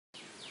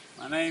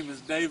My name is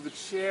David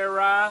Sherry.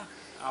 I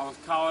was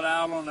called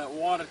out on that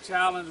water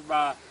challenge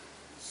by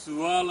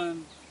Sue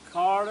Ellen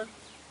Carter.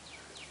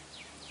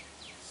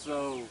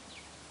 So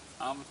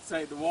I'm going to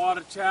take the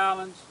water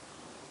challenge.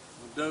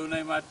 I'm going to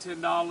donate my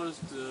 $10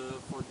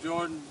 for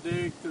Jordan to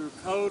dig through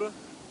Coda.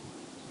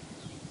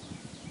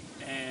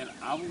 And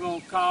I'm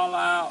going to call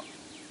out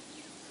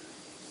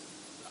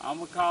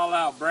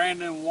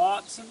Brandon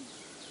Watson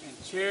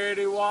and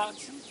Charity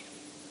Watson.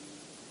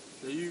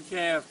 So you can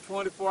have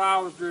 24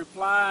 hours to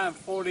reply and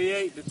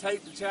 48 to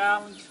take the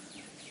challenge.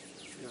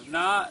 If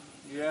not,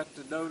 you have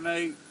to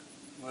donate.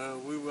 Well,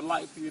 we would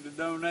like for you to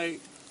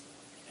donate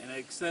an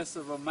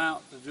excessive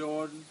amount to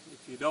Jordan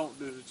if you don't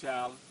do the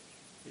challenge.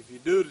 If you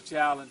do the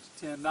challenge,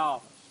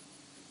 $10.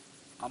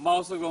 I'm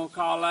also going to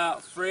call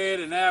out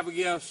Fred and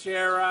Abigail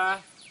Sherry.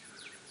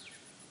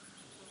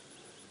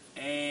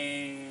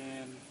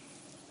 And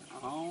I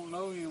don't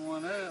know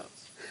anyone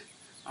else.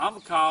 I'm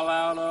going to call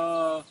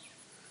out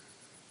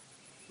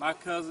my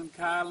cousin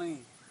Kylie.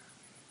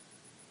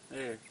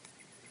 There.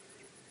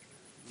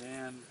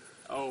 Then,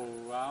 I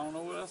don't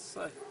know what else to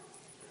say.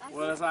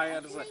 What else I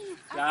got to say?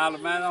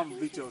 Kylie, man, I'm going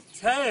to beat your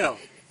tail.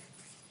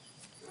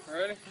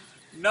 Ready?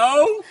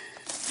 No.